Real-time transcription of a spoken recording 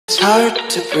hard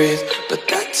to breathe, but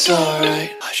that's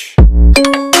alright. Hush.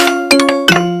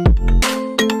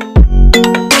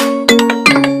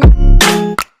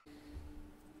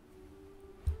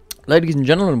 Ladies and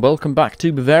gentlemen, welcome back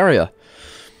to Bavaria.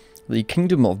 The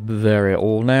Kingdom of Bavaria,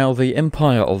 or now the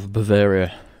Empire of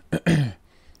Bavaria.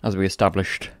 As we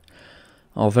established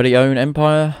our very own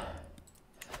empire,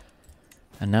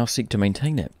 and now seek to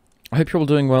maintain it. I hope you're all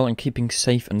doing well and keeping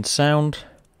safe and sound.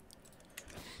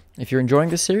 If you're enjoying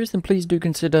this series, then please do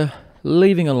consider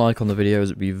leaving a like on the video,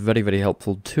 as it would be very, very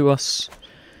helpful to us,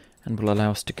 and will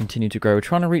allow us to continue to grow. We're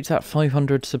trying to reach that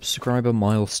 500 subscriber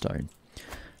milestone.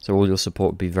 So all your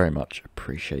support would be very much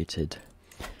appreciated.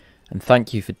 And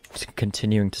thank you for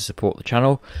continuing to support the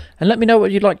channel. And let me know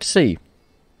what you'd like to see.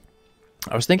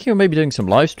 I was thinking of maybe doing some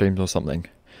live streams or something.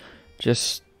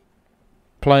 Just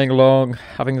playing along,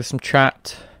 having some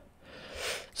chat.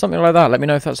 Something like that. Let me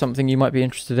know if that's something you might be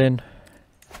interested in.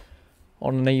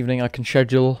 On an evening I can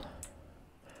schedule.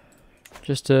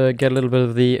 Just to get a little bit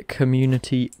of the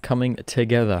community coming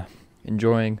together.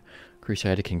 Enjoying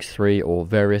Crusader Kings 3 or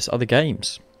various other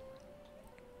games.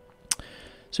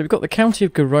 So we've got the County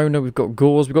of Garona, we've got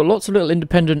Gors, we've got lots of little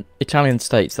independent Italian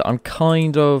states that I'm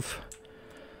kind of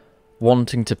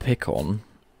wanting to pick on.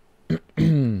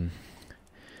 The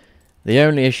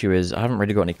only issue is I haven't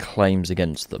really got any claims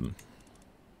against them.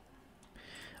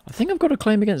 I think I've got a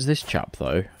claim against this chap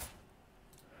though.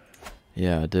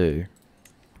 Yeah, I do.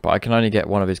 But I can only get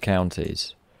one of his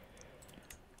counties.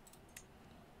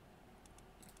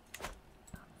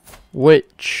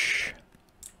 Which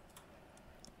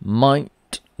might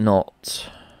not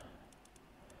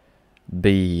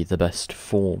be the best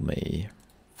for me.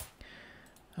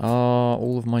 Are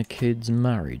all of my kids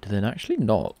married? Then actually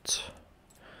not.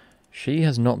 She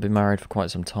has not been married for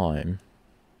quite some time.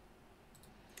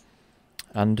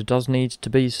 And does need to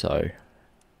be so.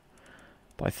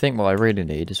 But I think what I really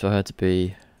need is for her to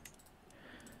be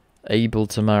able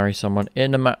to marry someone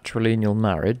in a matrilineal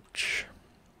marriage.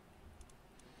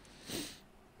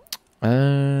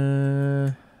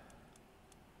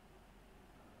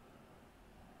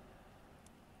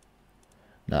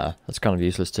 Nah, that's kind of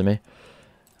useless to me.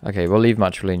 Okay, we'll leave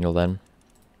matrilineal then.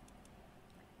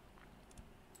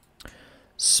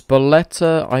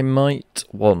 Spoletta I might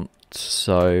want,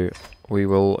 so we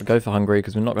will go for Hungary,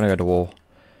 because we're not going to go to war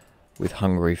with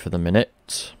Hungary for the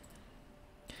minute.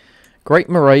 Great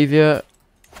Moravia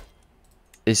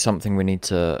is something we need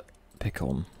to pick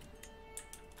on.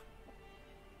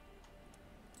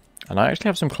 And I actually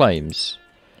have some claims.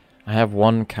 I have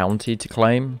one county to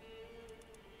claim,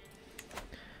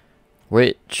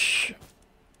 which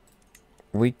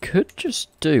we could just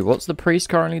do. What's the priest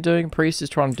currently doing? Priest is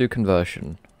trying to do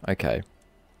conversion. Okay.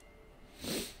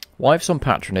 Wife's on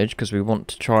patronage, because we want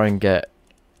to try and get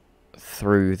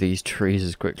through these trees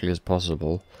as quickly as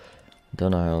possible.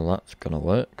 Don't know how that's going to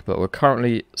work, but we're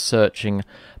currently searching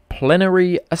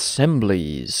plenary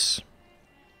assemblies.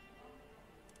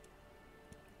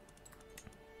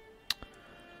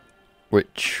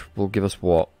 Which will give us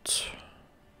what?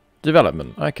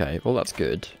 Development. Okay, well that's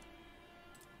good.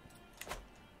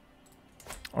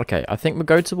 Okay, I think we'll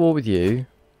go to war with you.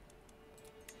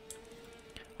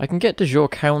 I can get de jure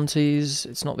counties.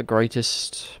 It's not the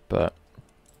greatest, but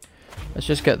let's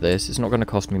just get this. It's not going to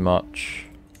cost me much.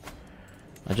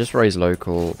 I just raise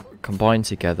local, combine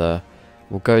together.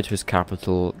 We'll go to his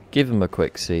capital, give him a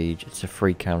quick siege. It's a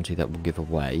free county that we'll give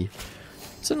away.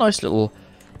 It's a nice little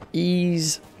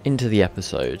ease into the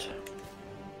episode.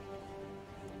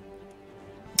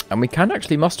 And we can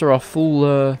actually muster our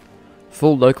full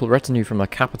local retinue from our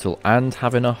capital and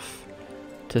have enough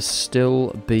to still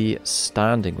be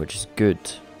standing, which is good.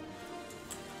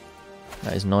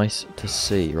 That is nice to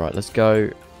see. Right, let's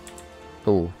go.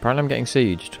 Oh, apparently I'm getting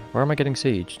sieged. Where am I getting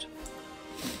sieged?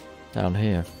 Down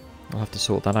here. I'll have to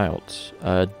sort that out.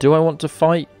 Do I want to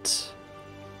fight?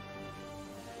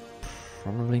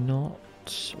 Probably not.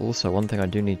 Also, one thing I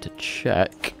do need to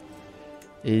check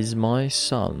is my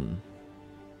son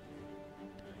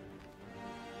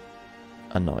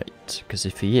a knight, because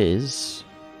if he is,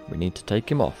 we need to take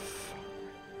him off.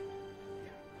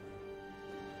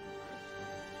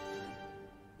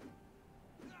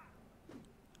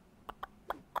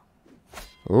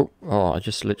 Oh, I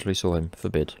just literally saw him.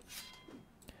 Forbid.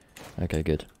 Okay,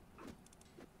 good.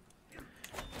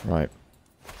 Right.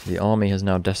 The army has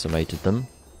now decimated them.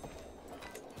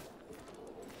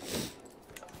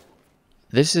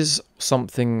 This is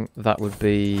something that would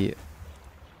be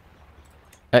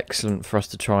excellent for us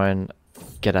to try and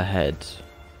get ahead.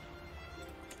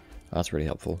 That's really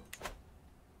helpful.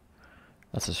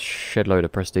 That's a shed load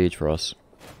of prestige for us.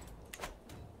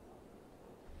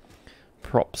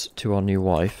 props to our new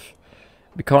wife.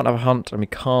 We can't have a hunt and we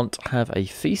can't have a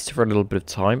feast for a little bit of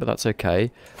time, but that's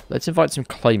okay. Let's invite some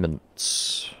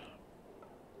claimants.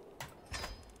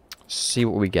 See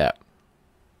what we get.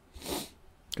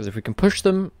 Because if we can push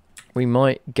them, we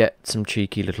might get some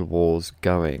cheeky little wars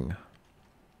going.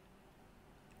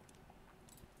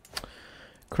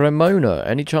 Cremona,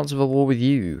 any chance of a war with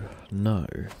you? No.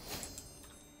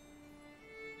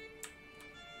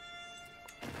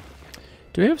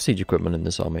 Do we have siege equipment in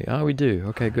this army? Ah, we do.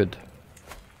 Okay, good.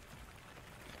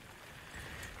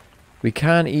 We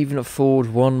can even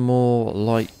afford one more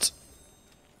light.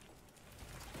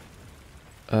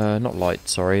 Not light,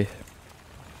 sorry.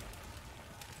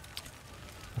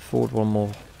 Afford one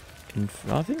more.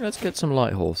 I think let's get some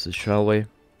light horses, shall we?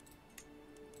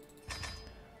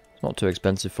 It's not too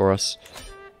expensive for us.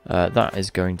 That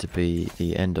is going to be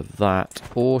the end of that.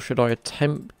 Or should I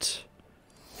attempt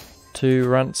to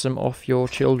ransom off your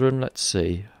children? Let's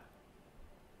see.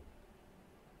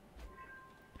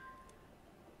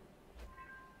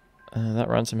 That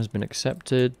ransom has been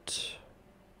accepted.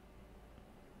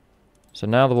 So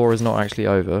now the war is not actually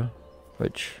over,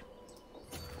 which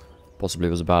possibly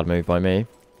was a bad move by me.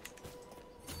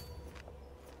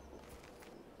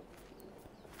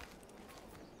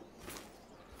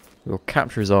 We'll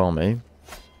capture his army.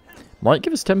 Might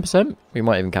give us 10%. We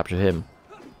might even capture him.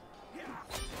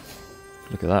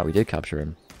 Look at that, we did capture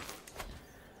him.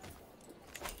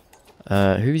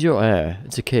 Who's your heir?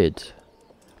 It's a kid.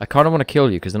 I kind of want to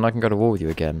kill you because then I can go to war with you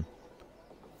again.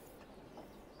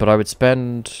 But I would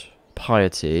spend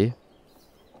piety.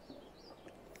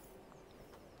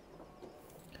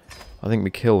 I think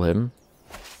we kill him.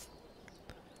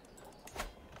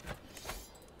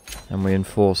 And we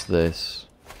enforce this.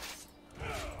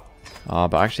 Ah,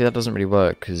 but actually that doesn't really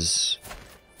work because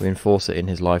we enforce it in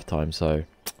his lifetime, so...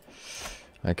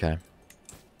 Okay.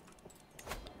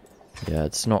 Yeah,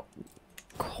 it's not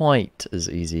quite as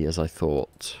easy as I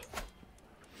thought.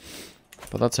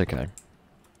 But that's okay.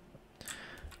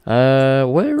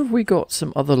 Where have we got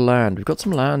some other land? We've got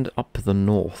some land up the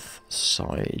north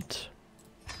side.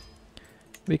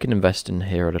 We can invest in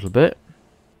here a little bit.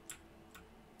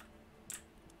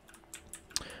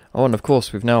 Oh, and of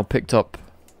course we've now picked up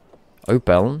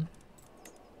Opeln.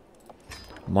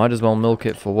 Might as well milk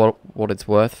it for what it's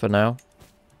worth for now.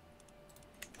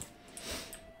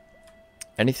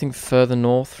 Anything further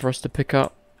north for us to pick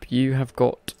up? You have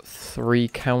got 3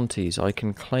 counties. I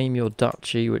can claim your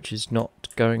duchy, which is not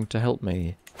going to help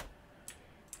me.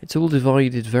 It's all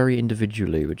divided very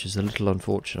individually, which is a little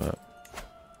unfortunate.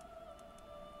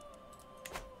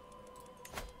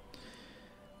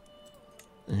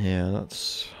 Yeah,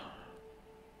 that's...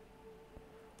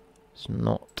 It's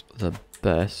not the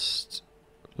best.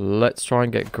 Let's try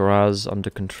and get Graz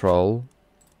under control.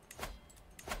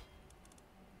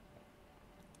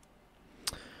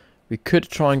 We could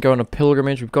try and go on a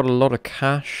pilgrimage. We've got a lot of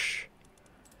cash.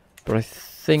 But I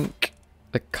think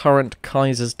the current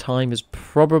Kaiser's time is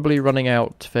probably running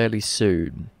out fairly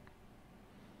soon.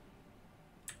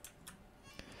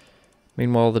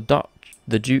 Meanwhile,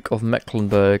 the Duke of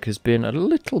Mecklenburg has been a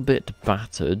little bit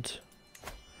battered.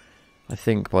 I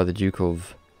think by the Duke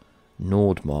of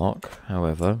Nordmark,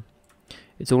 however.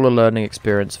 It's all a learning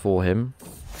experience for him.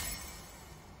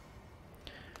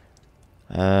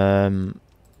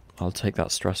 I'll take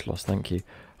that stress loss, thank you.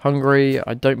 Hungary,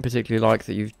 I don't particularly like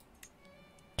that you've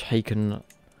taken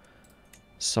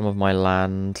some of my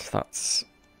land. That's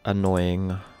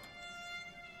annoying.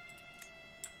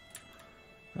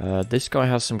 This guy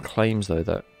has some claims, though,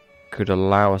 that could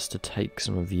allow us to take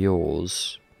some of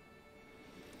yours.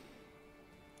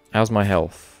 How's my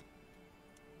health?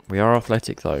 We are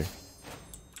athletic, though.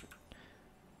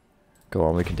 Go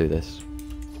on, we can do this.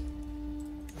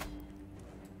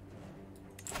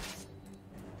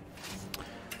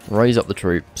 Raise up the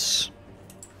troops.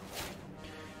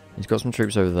 He's got some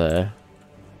troops over there,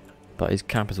 but his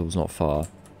capital's not far.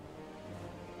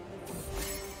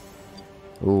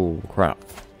 Ooh, crap.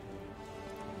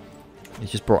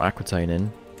 He's just brought Aquitaine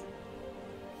in.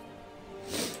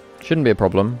 Shouldn't be a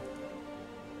problem.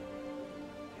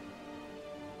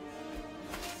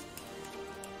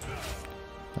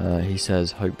 He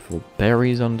says hopeful.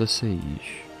 Berry's under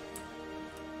siege.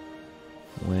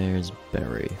 Where's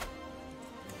Berry?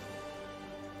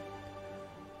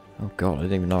 Oh god, I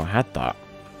didn't even know I had that.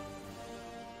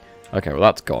 Okay, well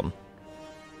that's gone.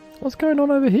 What's going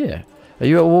on over here? Are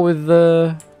you at war with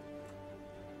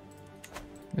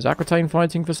Is Aquitaine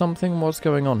fighting for something? What's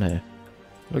going on here?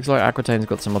 Looks like Aquitaine's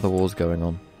got some other wars going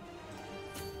on.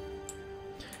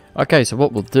 Okay, so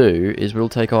what we'll do is we'll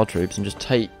take our troops and just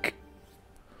take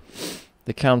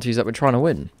the counties that we're trying to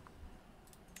win.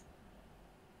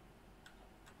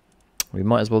 We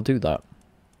might as well do that.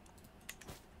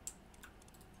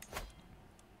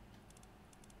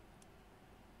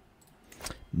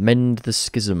 Mend the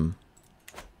schism.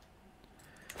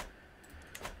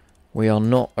 We are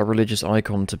not a religious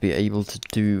icon to be able to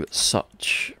do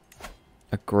such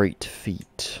a great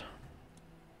feat.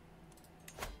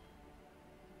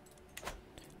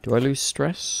 Do I lose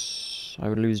stress? I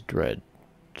would lose dread.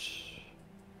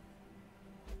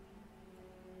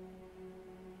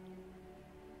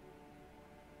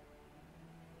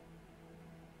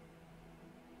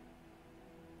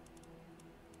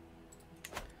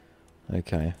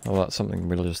 Okay, well that's something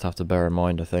we'll just have to bear in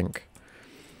mind, I think.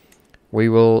 We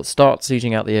will start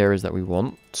sieging out the areas that we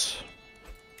want.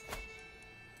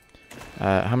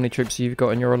 How many troops have you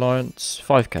got in your alliance?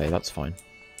 5k, that's fine.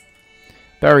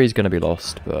 Berry's going to be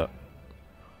lost, but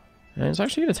it's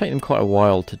actually going to take them quite a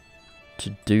while to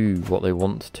do what they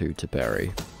want to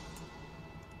Berry.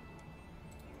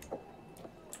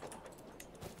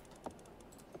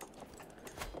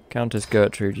 Countess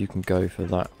Gertrude, you can go for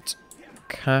that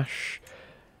cash.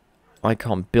 I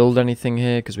can't build anything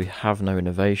here because we have no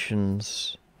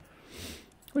innovations,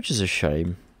 which is a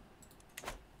shame.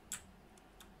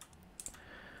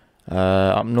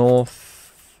 Up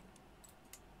north,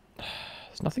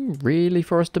 there's nothing really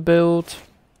for us to build.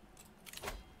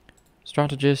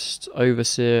 Strategist,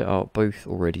 Overseer are both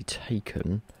already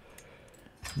taken.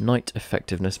 Knight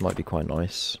effectiveness might be quite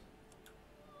nice.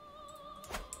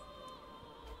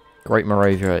 Great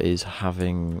Moravia is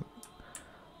having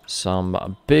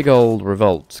some big old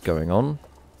revolts going on.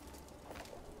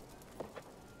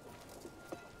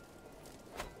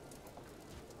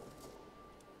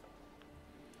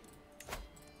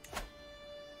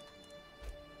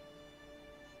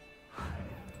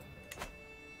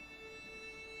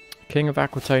 King of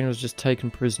Aquitaine was just taken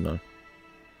prisoner.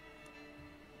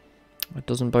 That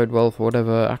doesn't bode well for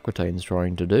whatever Aquitaine's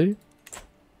trying to do.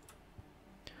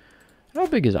 How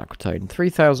big is Aquitaine?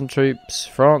 3,000 troops.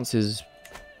 France is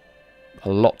a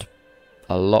lot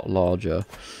larger.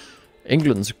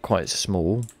 England's quite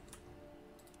small.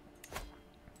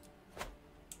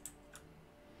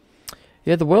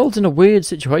 Yeah, the world's in a weird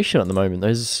situation at the moment.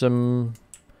 There's some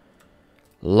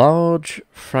large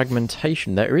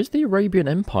fragmentation. There is the Arabian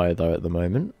Empire, though, at the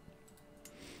moment.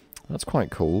 That's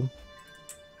quite cool.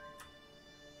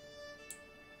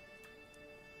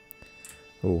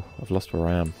 Oh, I've lost where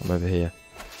I am. I'm over here.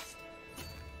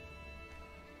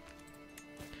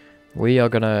 We are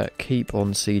going to keep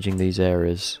on sieging these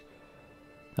areas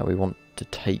that we want to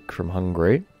take from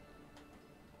Hungary.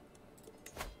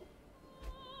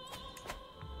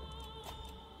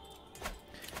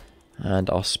 And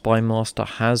our spy master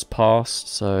has passed,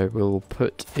 so we'll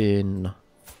put in...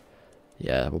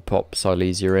 Yeah, we'll pop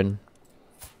Silesia in.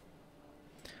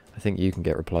 I think you can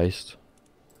get replaced.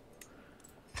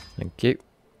 Thank you.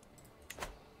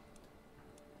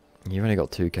 You've only got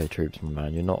 2k troops, my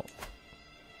man. You're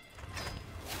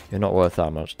not worth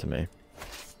that much to me.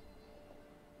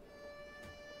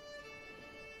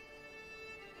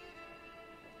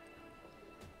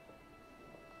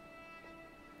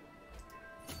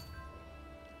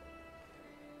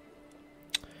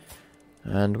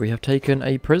 And we have taken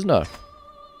a prisoner.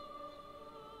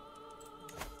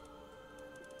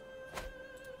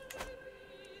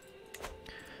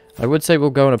 I would say we'll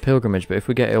go on a pilgrimage, but if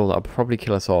we get ill, that'll probably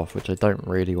kill us off, which I don't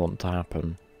really want to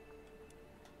happen.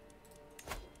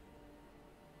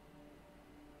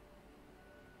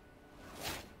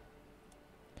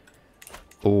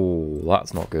 Oh,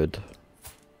 that's not good.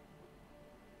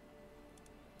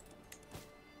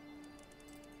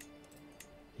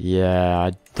 Yeah,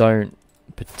 I don't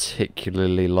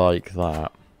particularly like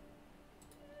that.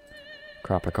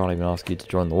 Crap, I can't even ask you to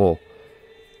join the war.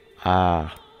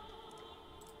 Ah.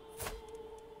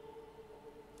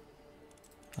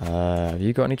 Have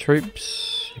you got any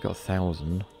troops? You've got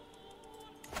 1,000.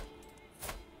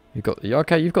 You've got...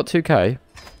 Okay, you've got 2k.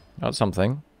 That's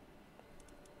something.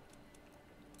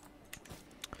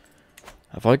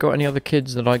 Have I got any other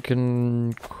kids that I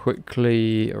can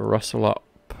quickly rustle up?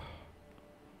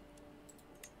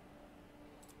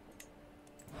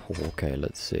 Okay,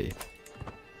 let's see.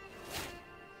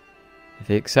 If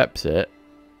he accepts it,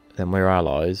 then we're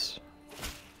allies.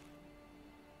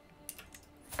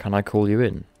 Can I call you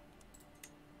in?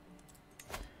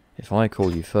 If I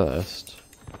call you first,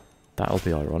 that'll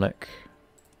be ironic.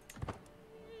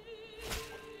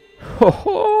 Ho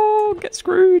ho! Get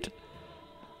screwed!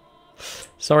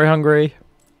 Sorry, Hungary.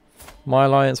 My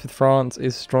alliance with France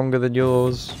is stronger than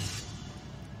yours.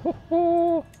 Ho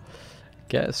ho!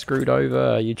 Get screwed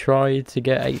over. You tried to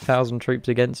get 8,000 troops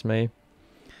against me.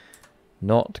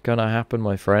 Not gonna happen,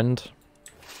 my friend.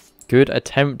 Good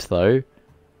attempt, though.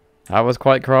 That was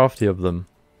quite crafty of them.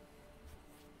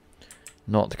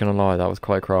 Not gonna lie, that was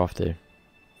quite crafty.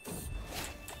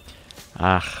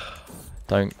 Ah,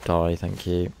 don't die, thank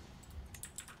you.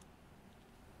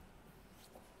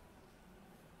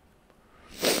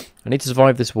 I need to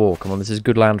survive this war. Come on, this is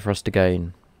good land for us to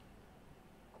gain.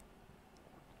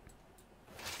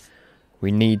 We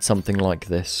need something like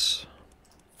this.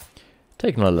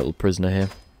 Taking a little prisoner here.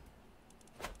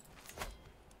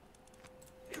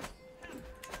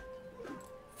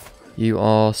 You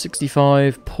are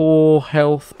 65, poor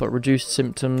health but reduced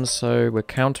symptoms, so we're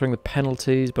countering the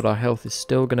penalties, but our health is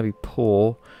still going to be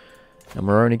poor. And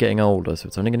we're only getting older, so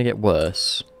it's only going to get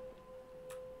worse.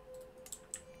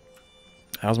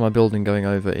 How's my building going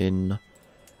over in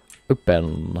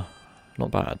Open? Not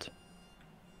bad.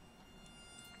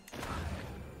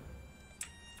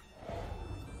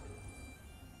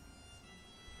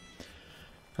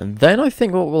 And then I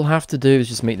think what we'll have to do is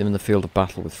just meet them in the field of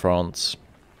battle with France.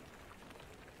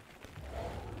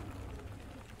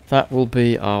 That will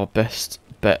be our best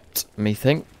bet,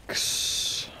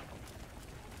 methinks.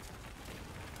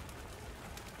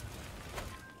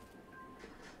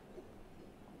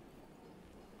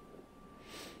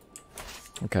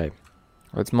 Okay,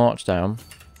 let's march down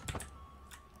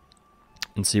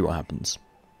and see what happens.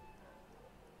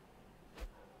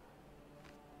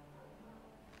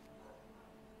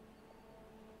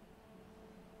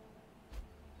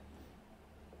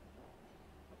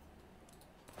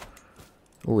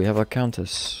 Oh, we have our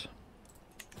countess.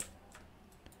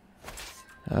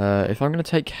 If I'm going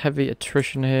to take heavy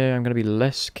attrition here, I'm going to be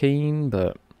less keen,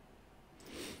 but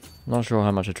I'm not sure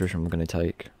how much attrition I'm going to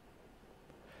take.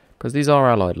 Because these are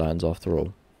allied lands, after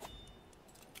all.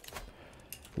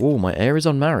 Oh, my heir is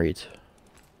unmarried.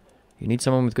 You need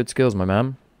someone with good skills, my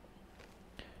man.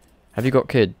 Have you got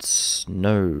kids?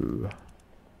 No.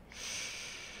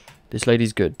 This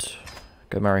lady's good.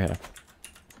 Go marry her.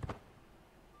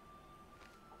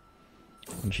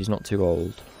 And she's not too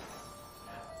old.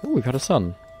 Oh, we've had a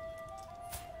son.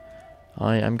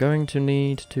 I am going to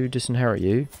need to disinherit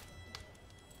you.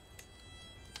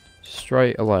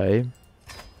 Straight away.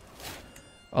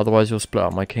 Otherwise you'll split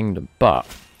up my kingdom. But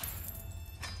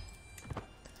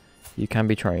you can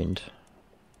be trained.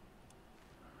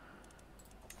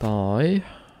 By...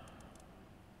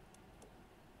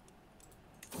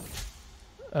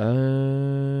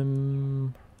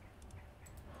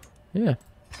 yeah,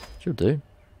 should do.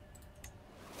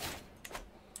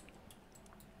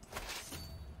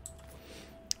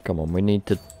 Come on, we need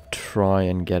to try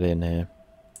and get in here.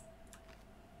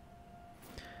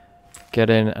 Get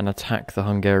in and attack the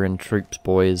Hungarian troops,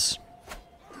 boys.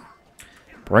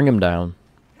 Bring them down.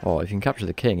 Oh, if you can capture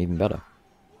the king, even better.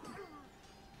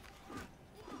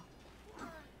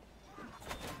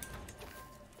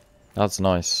 That's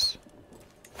nice.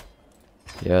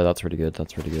 Yeah, that's really good.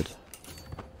 That's really good.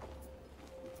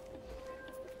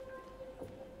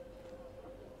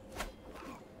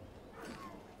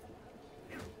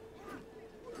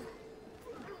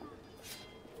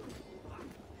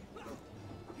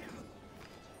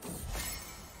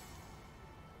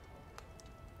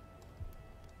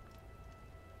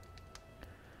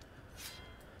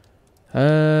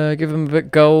 Give him a bit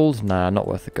gold. Nah, not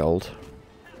worth the gold.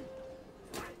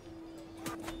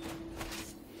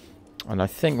 And I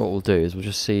think what we'll do is we'll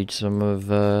just siege some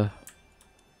of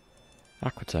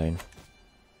Aquitaine.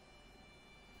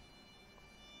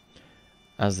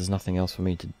 As there's nothing else for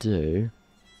me to do.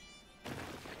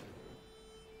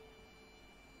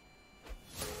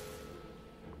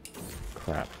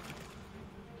 Crap.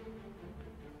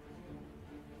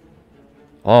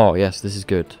 Oh, yes, this is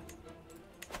good.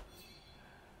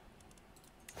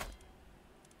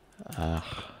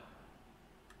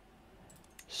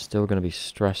 Still going to be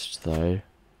stressed, though.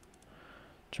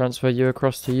 Transfer you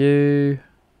across to you.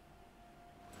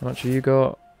 How much have you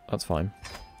got? That's fine.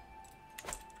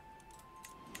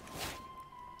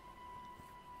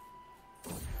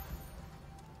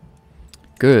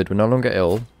 Good, we're no longer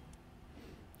ill.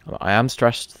 I am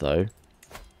stressed, though.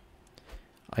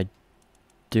 I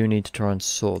do need to try and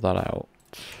sort that out.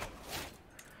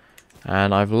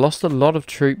 And I've lost a lot of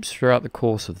troops throughout the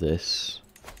course of this.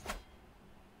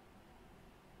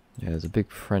 Yeah, there's a big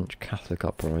French Catholic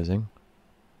uprising.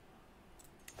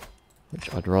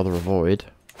 Which I'd rather avoid.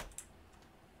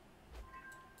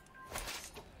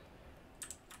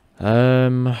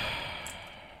 Go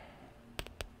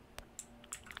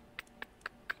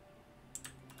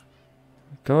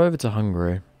over to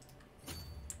Hungary.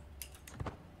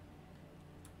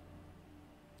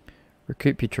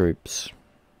 Recoup your troops.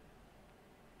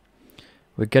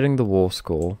 We're getting the war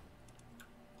score.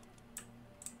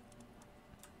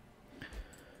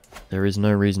 there is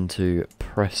no reason to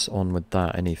press on with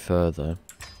that any further.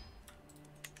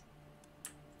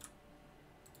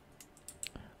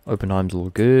 Oppenheim's all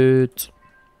good.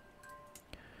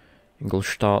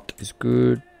 Ingolstadt is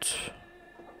good.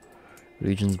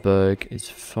 Regensburg is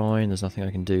fine. There's nothing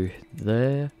I can do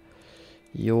there.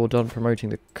 You're done promoting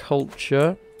the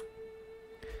culture.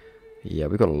 Yeah,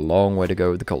 we've got a long way to go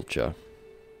with the culture.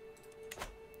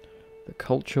 The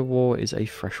culture war is a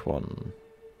fresh one.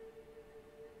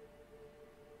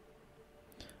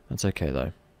 That's okay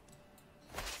though.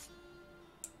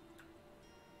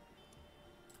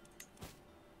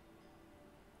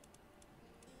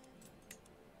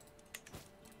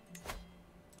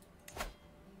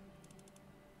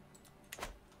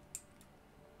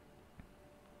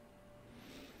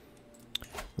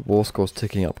 The war score's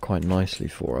ticking up quite nicely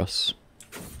for us.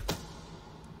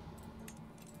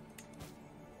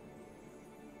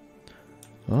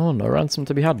 Oh, no ransom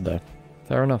to be had there.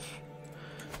 Fair enough.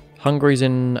 Hungary's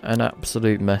in an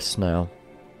absolute mess now.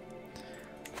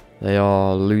 They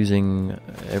are losing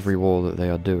every war that they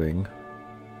are doing.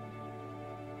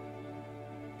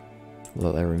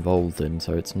 That they're involved in,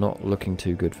 so it's not looking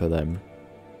too good for them.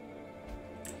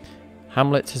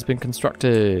 Hamlet has been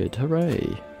constructed.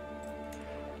 Hooray!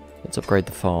 Let's upgrade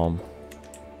the farm.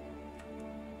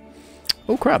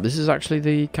 Oh crap, this is actually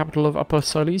the capital of Upper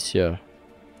Silesia.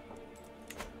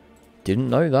 Didn't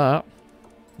know that.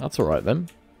 That's alright then.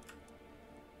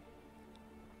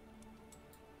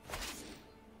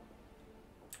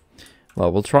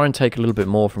 Well, we'll try and take a little bit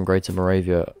more from Greater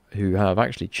Moravia, who have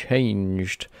actually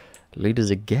changed leaders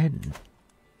again.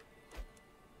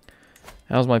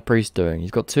 How's my priest doing?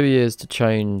 He's got 2 years to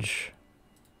change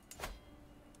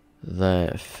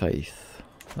their faith.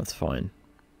 That's fine.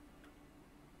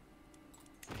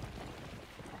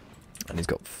 And he's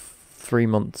got 3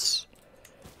 months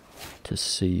to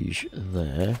siege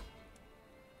there.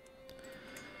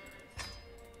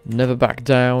 Never back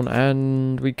down,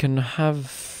 and we can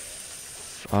have...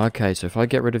 Okay, so if I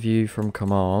get rid of you from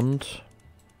command,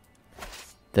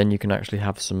 then you can actually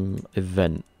have some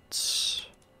events.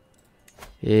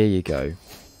 Here you go.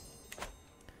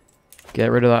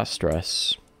 Get rid of that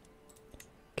stress.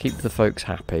 Keep the folks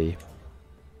happy.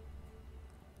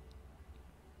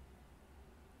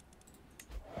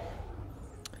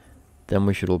 Then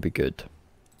we should all be good.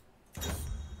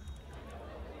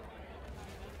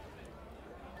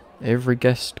 Every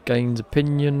guest gains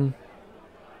opinion.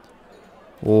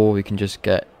 Or we can just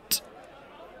get...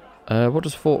 what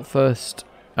does Fort First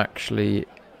actually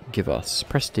give us?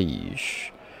 Prestige.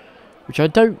 Which I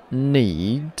don't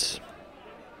need.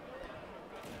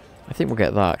 I think we'll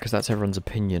get that, because that's everyone's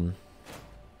opinion.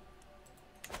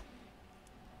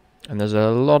 And there's a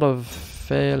lot of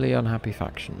fairly unhappy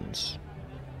factions.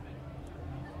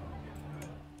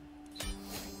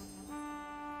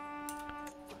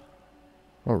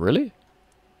 Oh, really?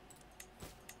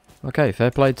 Okay, fair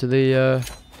play to the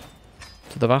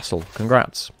vassal.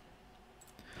 Congrats.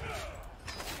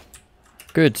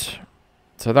 Good.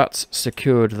 So that's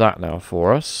secured that now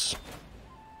for us.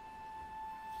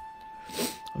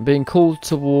 I'm being called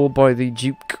to war by the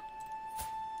Duke.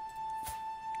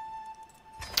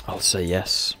 I'll say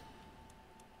yes.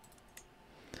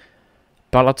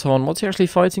 Balaton, what's he actually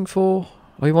fighting for?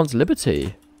 Oh, he wants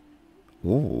liberty.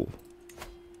 Ooh.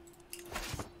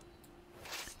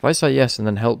 If I say yes and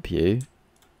then help you...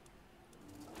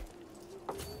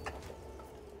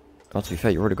 Oh, to be fair,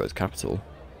 you already got his capital.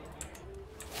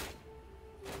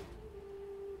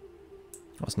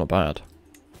 That's not bad.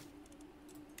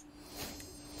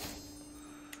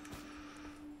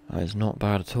 That is not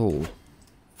bad at all.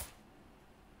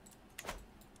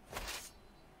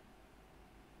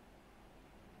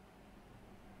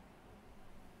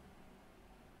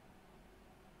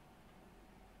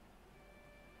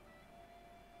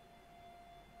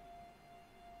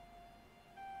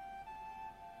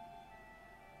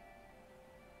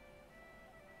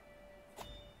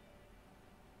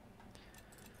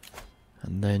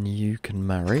 And then you can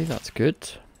marry, that's good.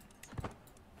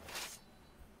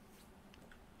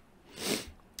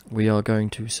 We are going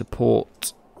to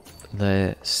support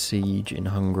their siege in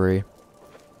Hungary.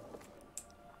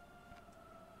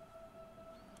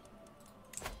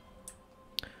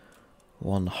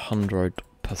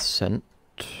 %100%.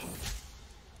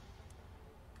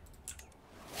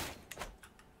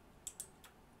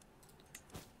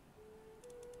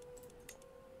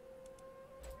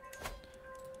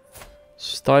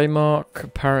 Steiermark,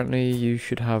 apparently you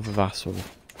should have a vassal.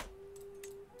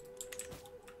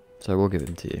 So we'll give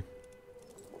him to you.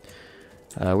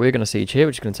 We're going to siege here,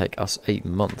 which is going to take us 8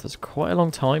 months. That's quite a long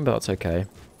time, but that's okay.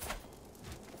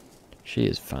 She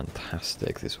is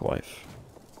fantastic, this wife.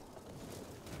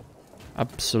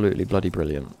 Absolutely bloody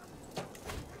brilliant.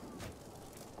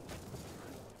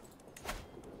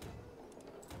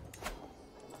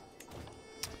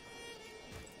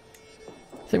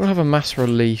 I think we'll have a mass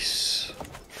release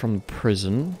from the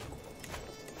prison.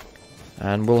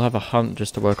 And we'll have a hunt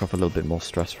just to work off a little bit more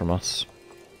stress from us.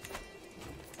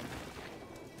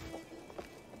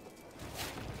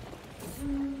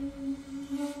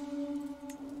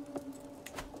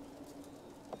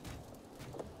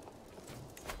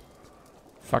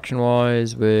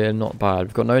 Faction-wise, we're not bad.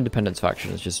 We've got no independence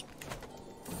faction, it's just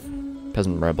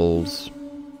peasant rebels.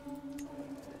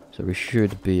 So we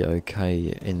should be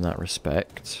okay in that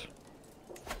respect.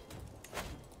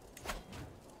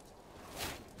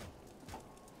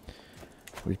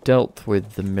 We've dealt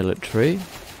with the military.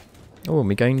 Oh, and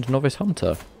we gained Novice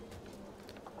Hunter.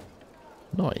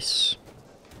 Nice.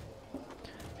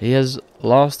 He has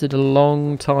lasted a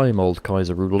long time, old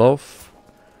Kaiser Rudolph.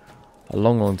 A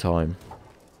long, long time.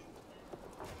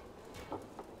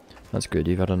 That's good,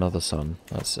 you've had another son.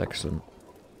 That's excellent.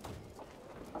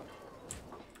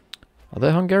 Are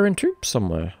there Hungarian troops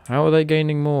somewhere? How are they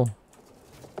gaining more?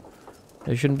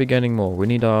 They shouldn't be gaining more. We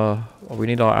need our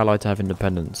ally to have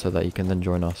independence so that he can then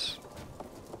join us.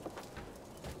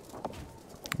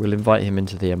 We'll invite him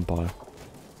into the Empire.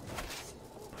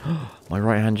 My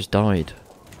right hand just died.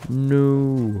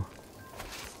 No.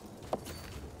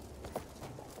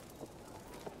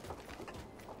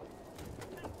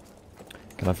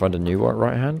 Can I find a new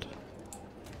right hand?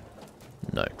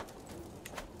 No.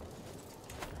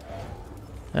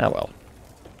 Ah well.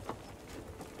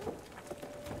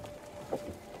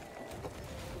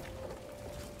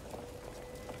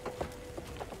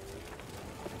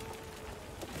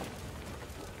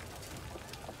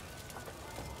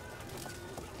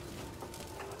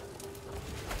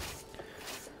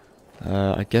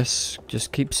 I guess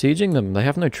just keep sieging them. They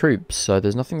have no troops, so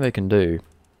there's nothing they can do.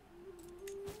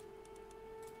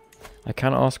 I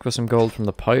can ask for some gold from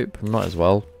the Pope. Might as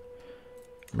well.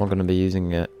 I'm not going to be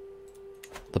using it.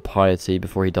 The piety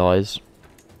before he dies.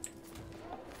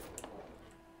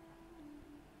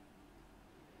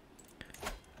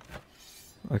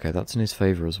 Okay, that's in his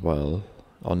favour as well.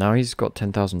 Oh, now he's got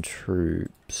 10,000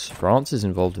 troops. France is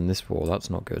involved in this war. That's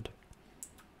not good.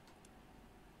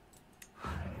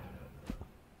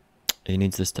 He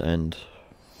needs this to end.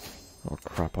 Oh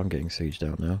crap, I'm getting sieged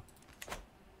out now.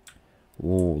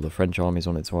 Ooh, the French army's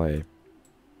on its way.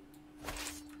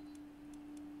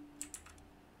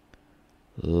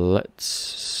 Let's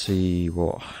see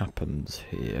what happens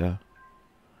here.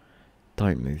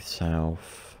 Don't move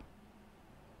south.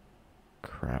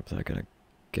 Crap, they're gonna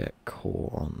get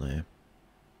caught, aren't they?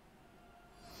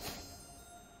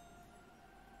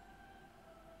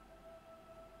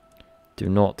 Do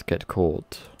not get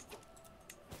caught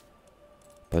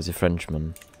by the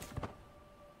Frenchman.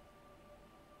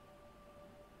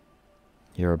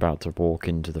 You're about to walk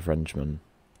into the Frenchman.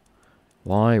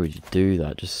 Why would you do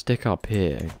that? Just stick up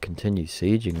here and continue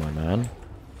sieging, my man.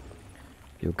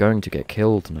 You're going to get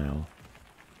killed now.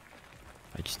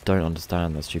 I just don't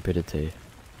understand that stupidity.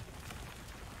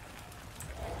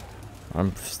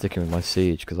 I'm sticking with my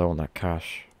siege because I want that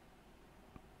cash.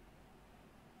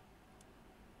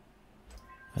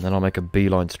 And then I'll make a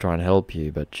beeline to try and help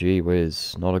you, but gee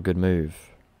whiz, not a good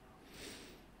move.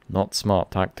 Not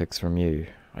smart tactics from you.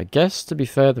 I guess, to be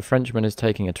fair, the Frenchman is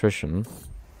taking attrition.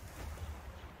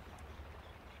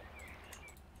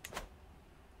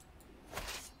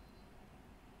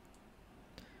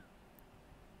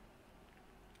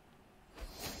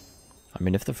 I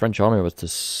mean, if the French army was to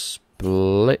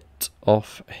split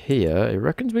off here, it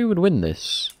reckons we would win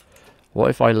this. What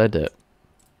if I led it?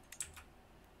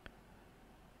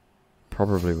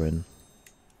 Probably win.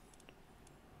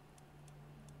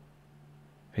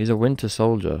 He's a winter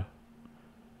soldier.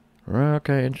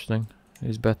 Okay, interesting.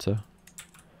 He's better.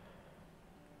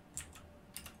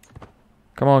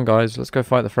 Come on, guys. Let's go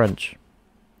fight the French.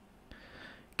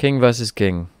 King versus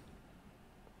king.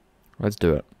 Let's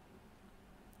do it.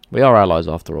 We are allies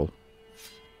after all.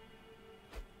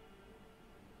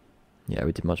 Yeah,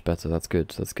 we did much better. That's good.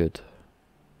 That's good.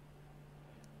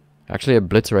 Actually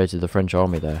obliterated the French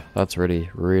army there. That's really,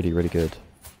 really, really good.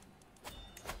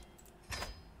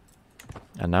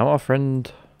 And now our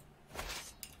friend...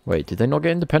 Wait, did they not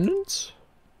get independence?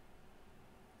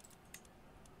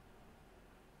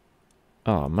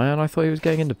 Oh man, I thought he was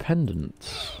getting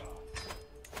independence.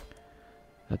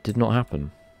 That did not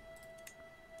happen.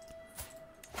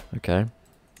 Okay.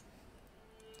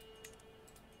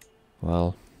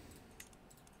 Well.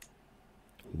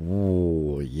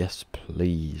 Ooh, yes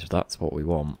please. That's what we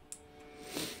want.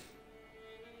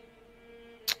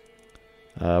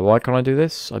 Why can't I do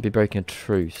this? I'd be breaking a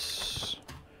truce.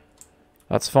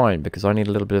 That's fine, because I need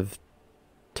a little bit of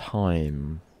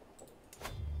time.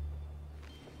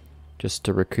 Just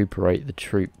to recuperate the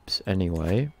troops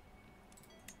anyway.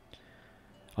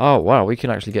 Oh, wow, we can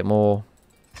actually get more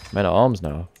men-at-arms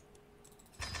now.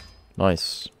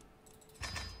 Nice.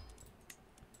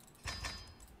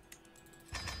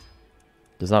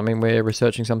 Does that mean we're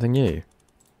researching something new?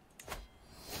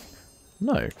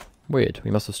 No. Weird.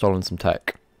 We must have stolen some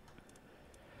tech.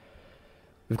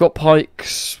 We've got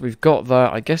pikes. We've got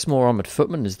that. I guess more armoured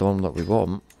footmen is the one that we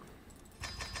want.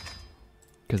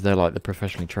 Because they're like the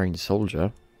professionally trained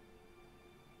soldier.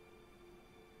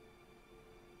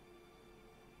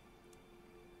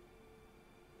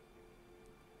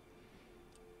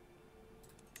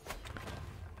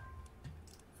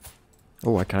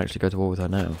 Oh, I can actually go to war with her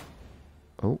now.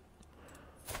 Oh.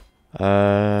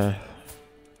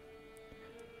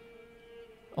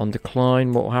 On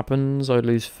decline, what happens? I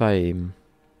lose fame.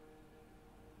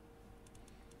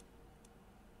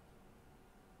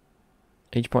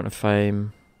 Each point of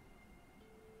fame.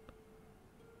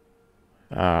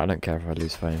 I don't care if I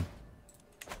lose fame.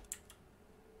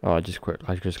 Oh, I just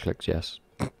clicked yes.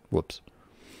 Whoops.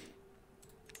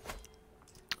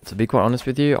 To be quite honest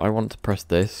with you, I want to press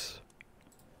this.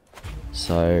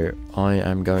 So, I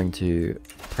am going to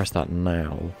press that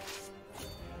now.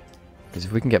 Because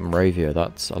if we can get Moravia,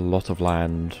 that's a lot of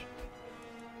land.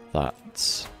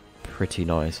 That's pretty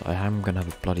nice. I am going to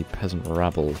have a bloody peasant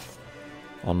rabble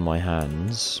on my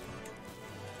hands.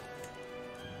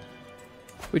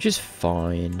 Which is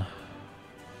fine.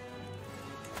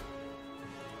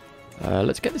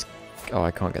 Let's get this... Oh,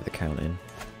 I can't get the count in.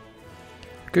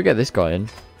 Could get this guy in.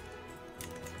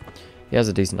 He has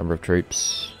a decent number of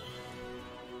troops.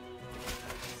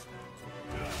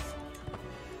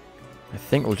 I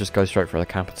think we'll just go straight for the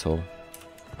capital.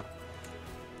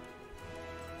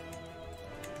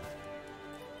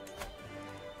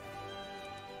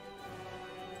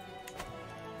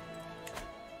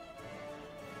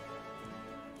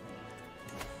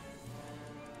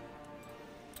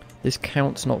 This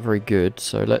count's not very good,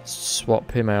 so let's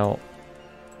swap him out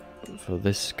for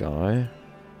this guy.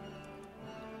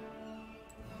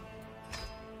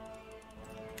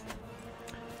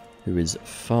 Who is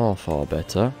far, far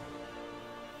better.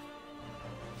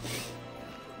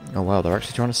 Oh wow, they're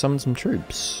actually trying to summon some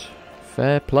troops.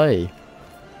 Fair play.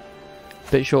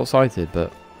 Bit short-sighted,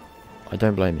 but I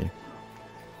don't blame you.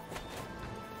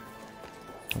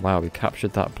 Wow, we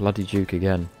captured that bloody Duke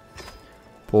again.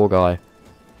 Poor guy.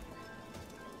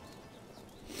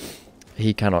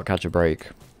 He cannot catch a break.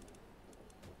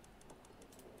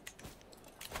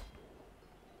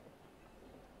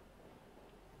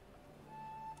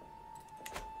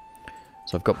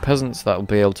 So I've got peasants that will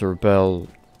be able to rebel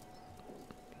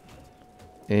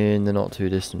in the not too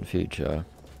distant future.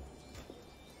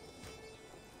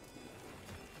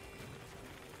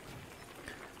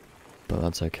 But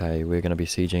that's okay, we're going to be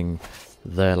sieging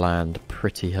their land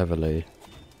pretty heavily.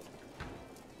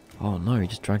 Oh no, he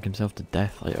just drank himself to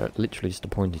death. I literally just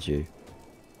appointed you.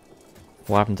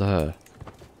 What happened to her?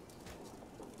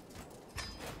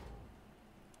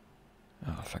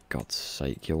 Oh, for God's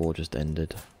sake, your war just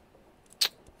ended.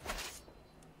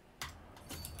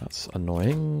 That's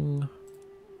annoying.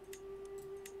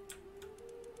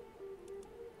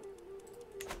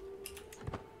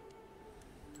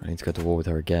 I need to go to war with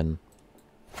her again.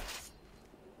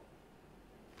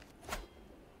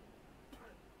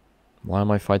 Why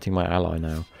am I fighting my ally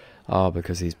now? Ah,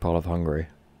 because he's part of Hungary.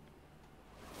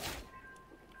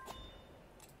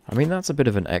 I mean, that's a bit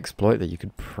of an exploit that you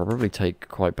could probably take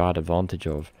quite bad advantage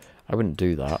of. I wouldn't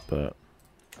do that, but...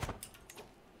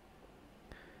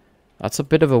 That's a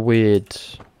bit of a weird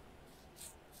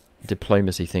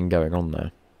diplomacy thing going on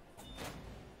there.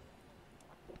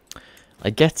 I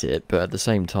get it, but at the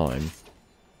same time,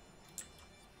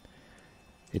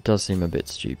 it does seem a bit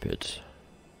stupid.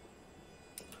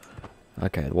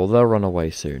 Okay, well they'll run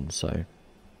away soon, so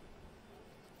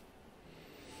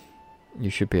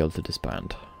you should be able to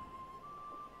disband.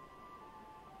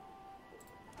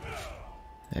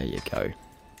 There you go.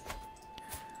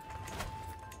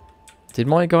 Did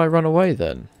my guy run away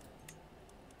then?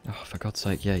 Oh, for God's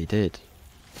sake, yeah, he did.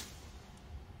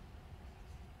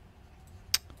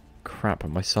 Crap,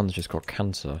 my son's just got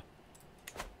cancer.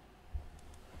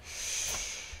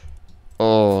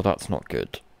 Oh, that's not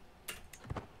good.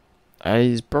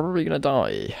 He's probably gonna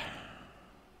die.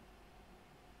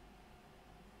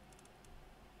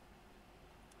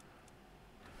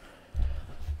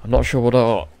 I'm not sure what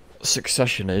our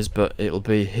succession is, but it'll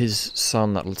be his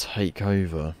son that'll take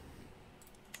over.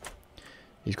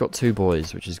 He's got 2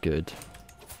 boys, which is good.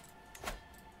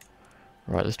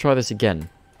 Right, let's try this again.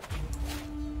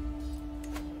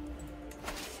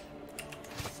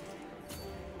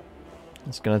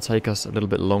 It's going to take us a little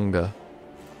bit longer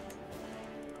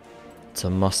to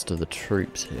muster the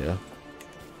troops here.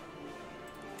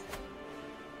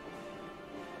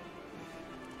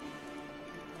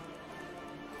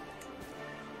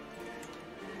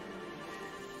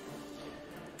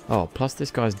 Oh, plus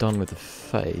this guy's done with the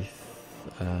faith.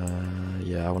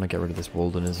 Yeah, I want to get rid of this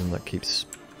Waldenism that keeps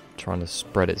trying to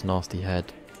spread its nasty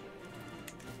head.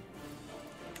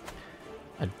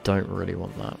 I don't really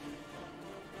want that.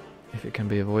 If it can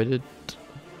be avoided.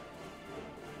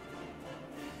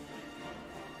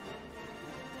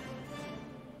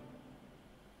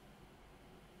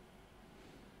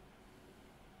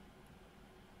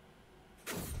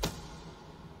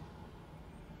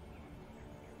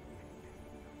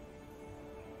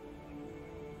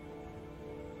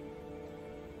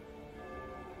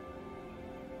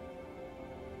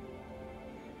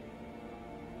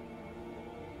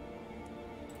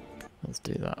 Let's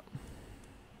do that.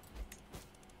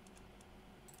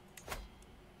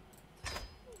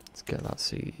 Let's get that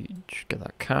siege, get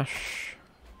that cash.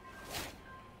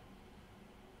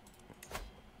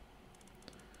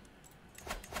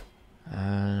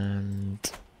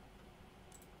 And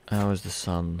how is the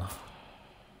sun?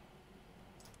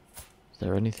 Is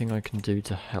there anything I can do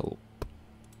to help?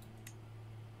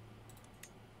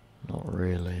 Not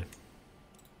really.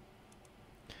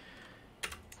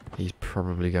 He's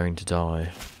probably going to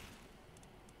die.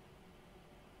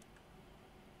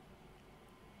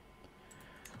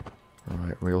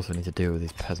 Right, we also need to deal with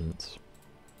these peasants.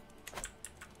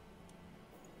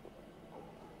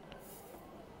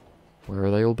 Where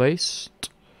are they all based?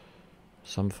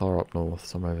 Some far up north,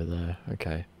 some over there.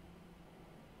 Okay.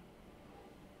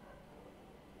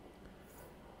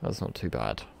 That's not too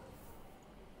bad.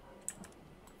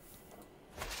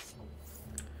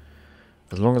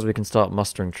 As long as we can start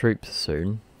mustering troops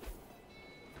soon.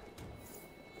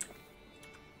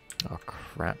 Oh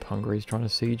crap, Hungary's trying to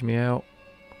siege me out.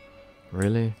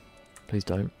 Really? Please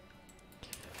don't.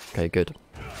 Okay, good.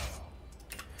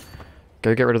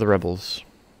 Go get rid of the rebels.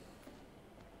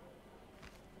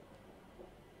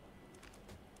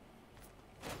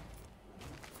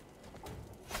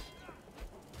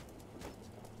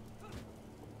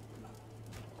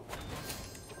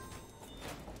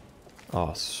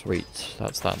 Oh, sweet.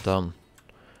 That's that done.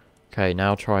 Okay,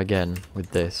 now try again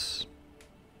with this.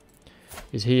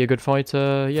 Is he a good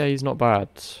fighter? Yeah, he's not bad.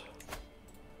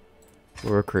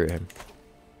 We'll recruit him.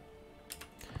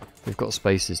 We've got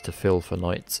spaces to fill for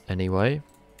knights anyway.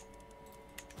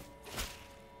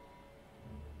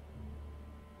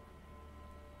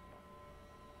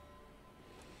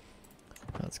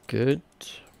 That's good.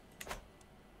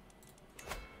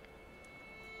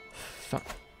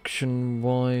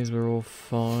 Faction-wise, we're all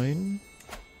fine.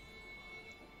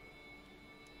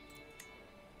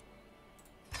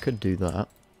 Could do that.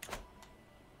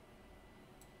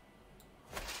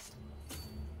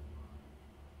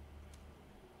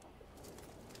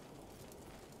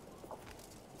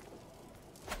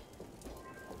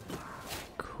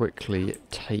 Quickly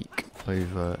take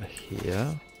over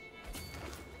here.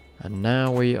 And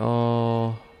now we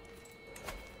are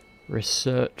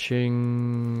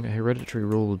researching. Hereditary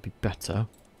rule would be better.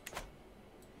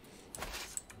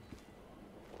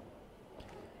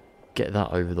 Get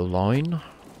that over the line.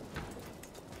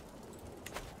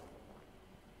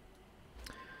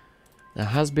 There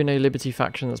has been a Liberty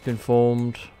faction that's been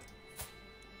formed.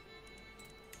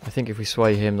 I think if we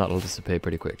sway him, that'll disappear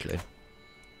pretty quickly.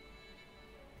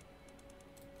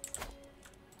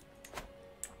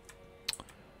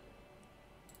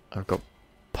 I've got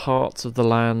parts of the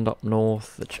land up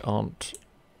north which aren't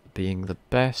being the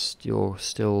best. You're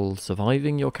still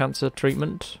surviving your cancer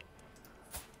treatment.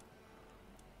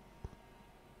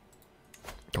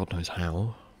 God knows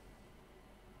how.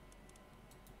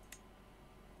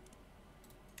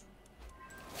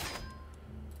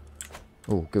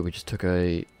 Oh, good, we just took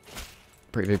a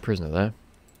pretty big prisoner there.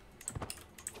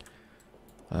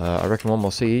 I reckon one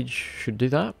more siege should do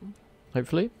that,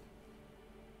 hopefully.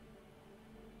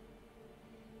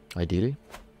 Ideally.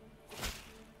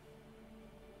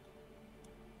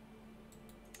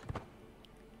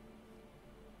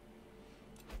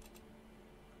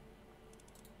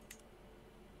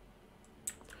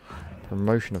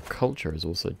 Promotion of culture is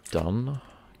also done.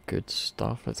 Good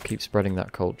stuff. Let's keep spreading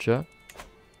that culture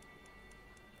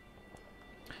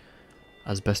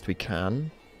as best we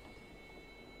can.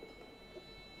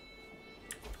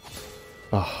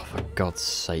 Oh, for God's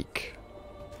sake.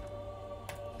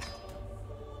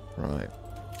 Right.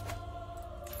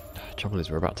 Trouble is,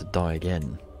 we're about to die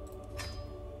again.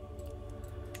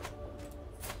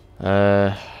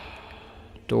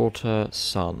 Daughter,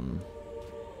 son.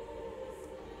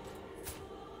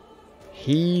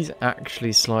 He's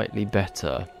actually slightly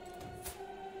better.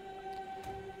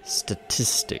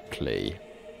 Statistically.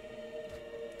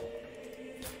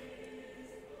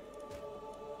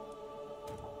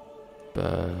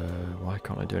 But why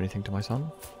can't I do anything to my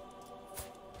son?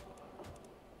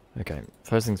 Okay,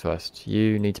 first things first.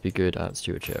 You need to be good at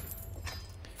stewardship.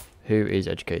 Who is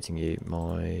educating you?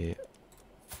 My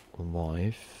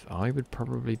wife. I would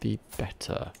probably be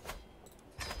better.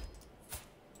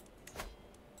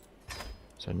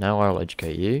 So now I'll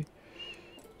educate you.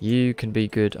 You can be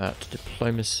good at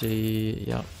diplomacy.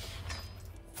 Yeah.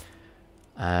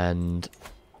 And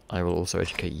I will also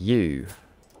educate you.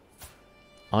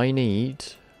 I need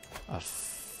a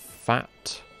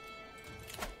fat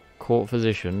court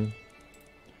physician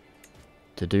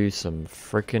to do some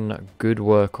freaking good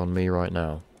work on me right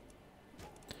now.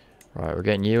 Right, we're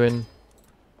getting you in.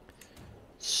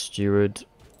 Steward.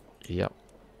 Yep.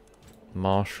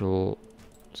 Marshal.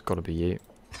 It's got to be you.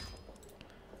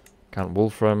 Count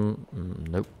Wolfram.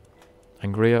 Nope.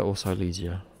 Angria or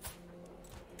Silesia?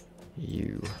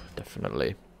 You,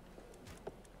 definitely.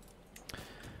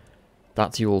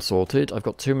 That's you all sorted. I've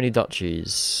got too many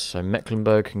duchies. So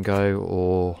Mecklenburg can go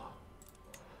or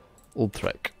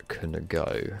Utrecht can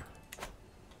go.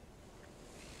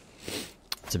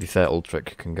 To be fair,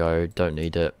 Utrecht can go. Don't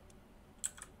need it.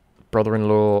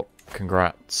 Brother-in-law,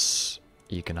 congrats.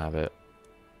 You can have it.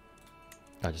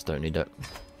 I just don't need it.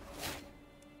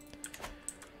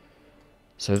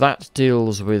 So that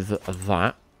deals with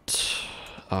that.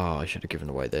 Ah, I should have given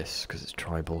away this because it's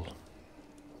tribal.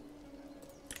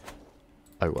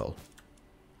 Oh well.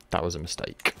 That was a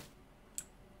mistake.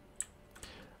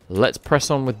 Let's press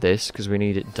on with this because we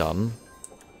need it done.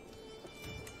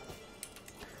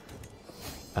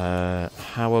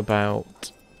 How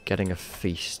about getting a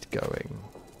feast going?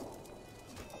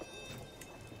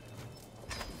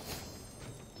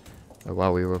 Oh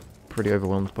wow, we were pretty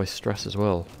overwhelmed by stress as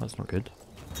well. That's not good.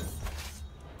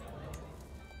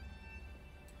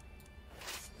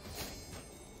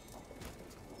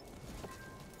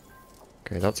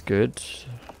 Okay, that's good.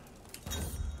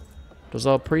 Does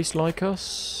our priest like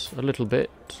us? A little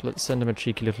bit. Let's send him a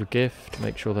cheeky little gift.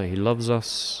 Make sure that he loves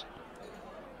us.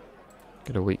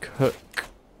 Get a weak hook.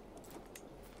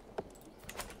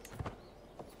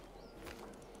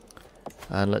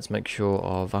 And let's make sure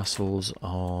our vassals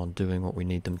are doing what we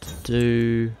need them to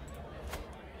do.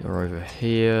 You're over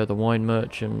here. The wine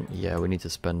merchant. Yeah, we need to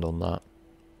spend on that.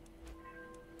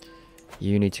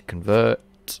 You need to convert.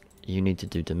 You need to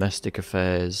do domestic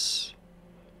affairs.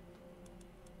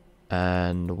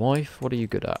 And wife, what are you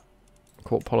good at?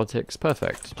 Court politics,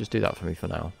 perfect. Just do that for me for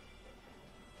now.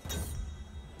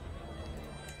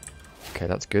 Okay,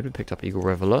 that's good. We picked up Eagle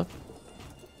Reveler.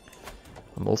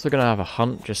 I'm also going to have a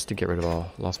hunt just to get rid of our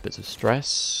last bits of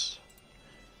stress.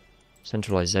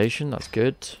 Centralization, that's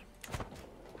good.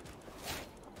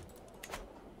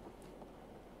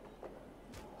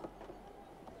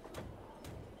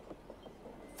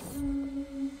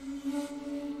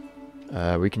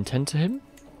 We can tend to him.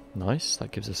 Nice,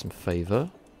 that gives us some favour.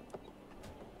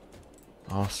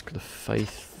 Ask the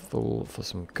faithful for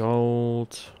some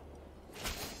gold.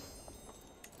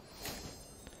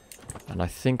 And I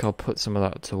think I'll put some of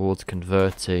that towards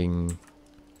converting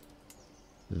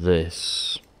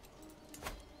this.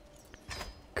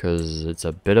 Because it's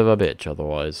a bit of a bitch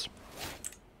otherwise.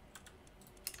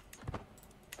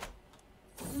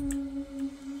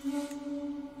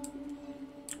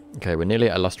 Okay, we're nearly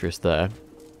at Illustrious there.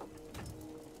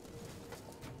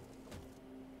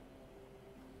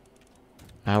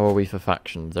 How are we for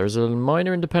factions? There's a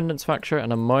minor independence faction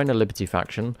and a minor liberty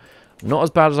faction. Not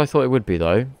as bad as I thought it would be,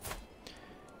 though.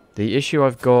 The issue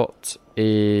I've got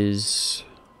is...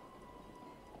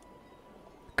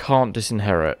 can't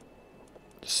disinherit.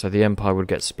 So the empire would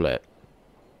get split.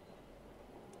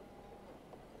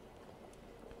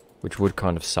 Which would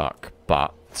kind of suck,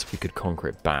 but we could conquer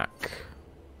it back.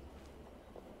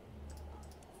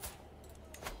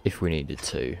 If we needed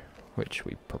to, which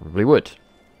we probably would.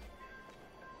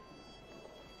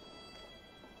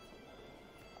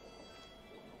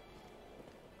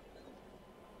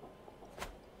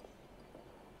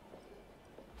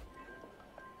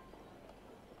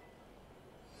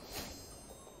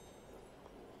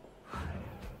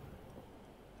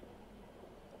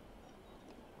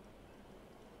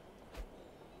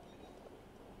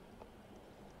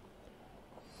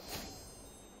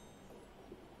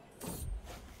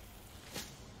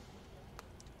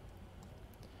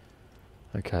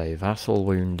 Okay, vassal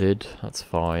wounded, that's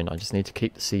fine. I just need to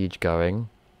keep the siege going.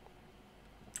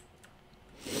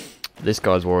 This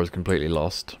guy's war is completely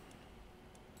lost.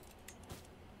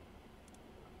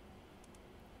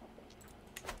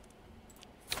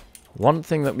 One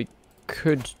thing that we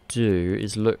could do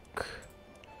is look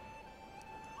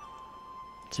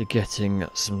to getting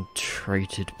some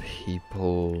traded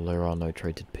people. There are no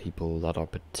traded people that are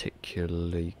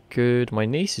particularly good. My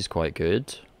niece is quite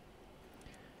good,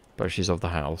 but she's of the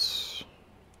house.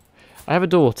 I have a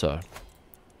daughter.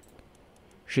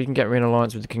 She can get me an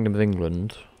alliance with the Kingdom of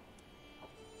England.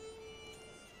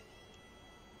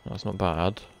 That's not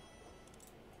bad.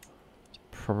 It's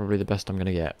probably the best I'm going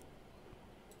to get.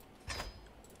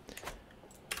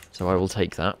 So I will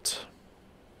take that.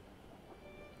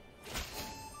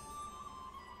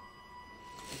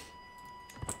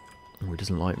 Oh, he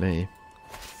doesn't like me.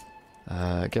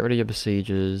 Get rid of your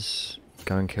besiegers.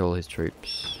 Go and kill his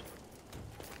troops.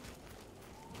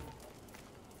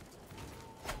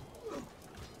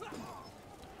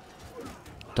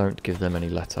 Don't give them any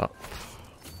let up.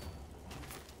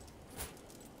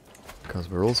 Because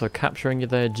we're also capturing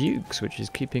their dukes, which is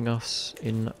keeping us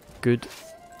in good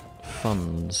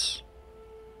funds.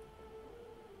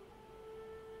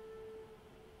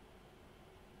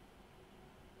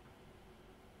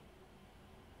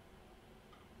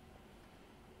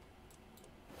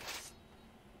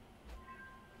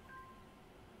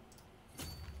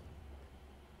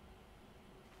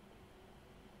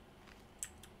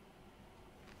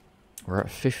 We're at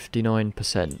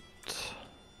 59%.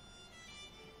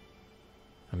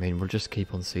 I mean, we'll just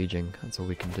keep on sieging. That's all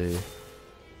we can do.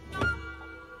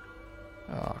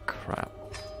 Oh, crap.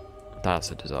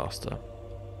 That's a disaster.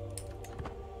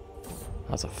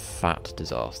 That's a fat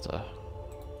disaster.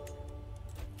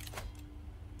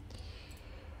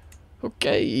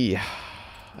 Okay.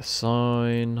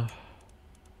 Assign.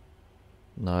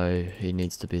 No, he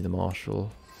needs to be the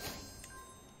marshal.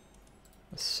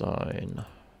 Assign.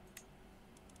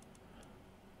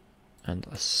 And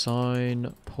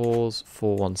assign. Pause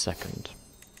for 1 second.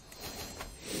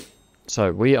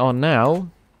 So, we are now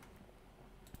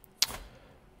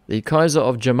the Kaiser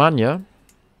of Germania.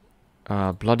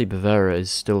 Bloody Bavaria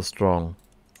is still strong.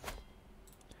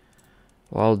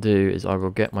 What I'll do is I will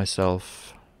get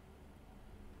myself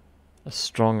a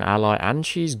strong ally, and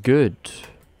she's good.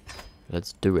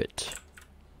 Let's do it.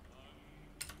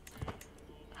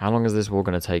 How long is this war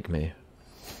going to take me?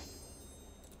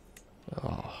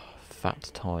 Oh,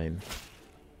 fat time.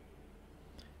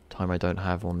 Time I don't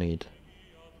have or need.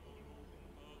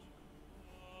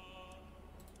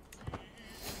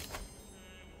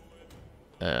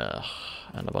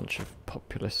 And a bunch of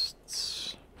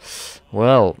populists.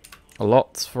 Well, a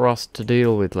lot for us to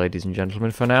deal with, ladies and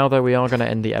gentlemen. For now, though, we are going to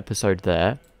end the episode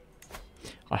there.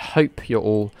 I hope you're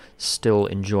all still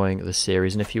enjoying the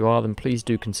series, and if you are, then please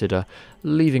do consider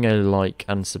leaving a like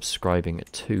and subscribing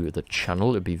to the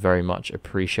channel. It would be very much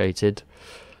appreciated.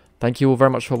 Thank you all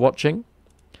very much for watching,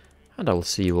 and I will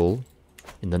see you all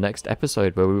in the next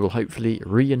episode, where we will hopefully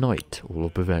reunite all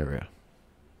of Bavaria.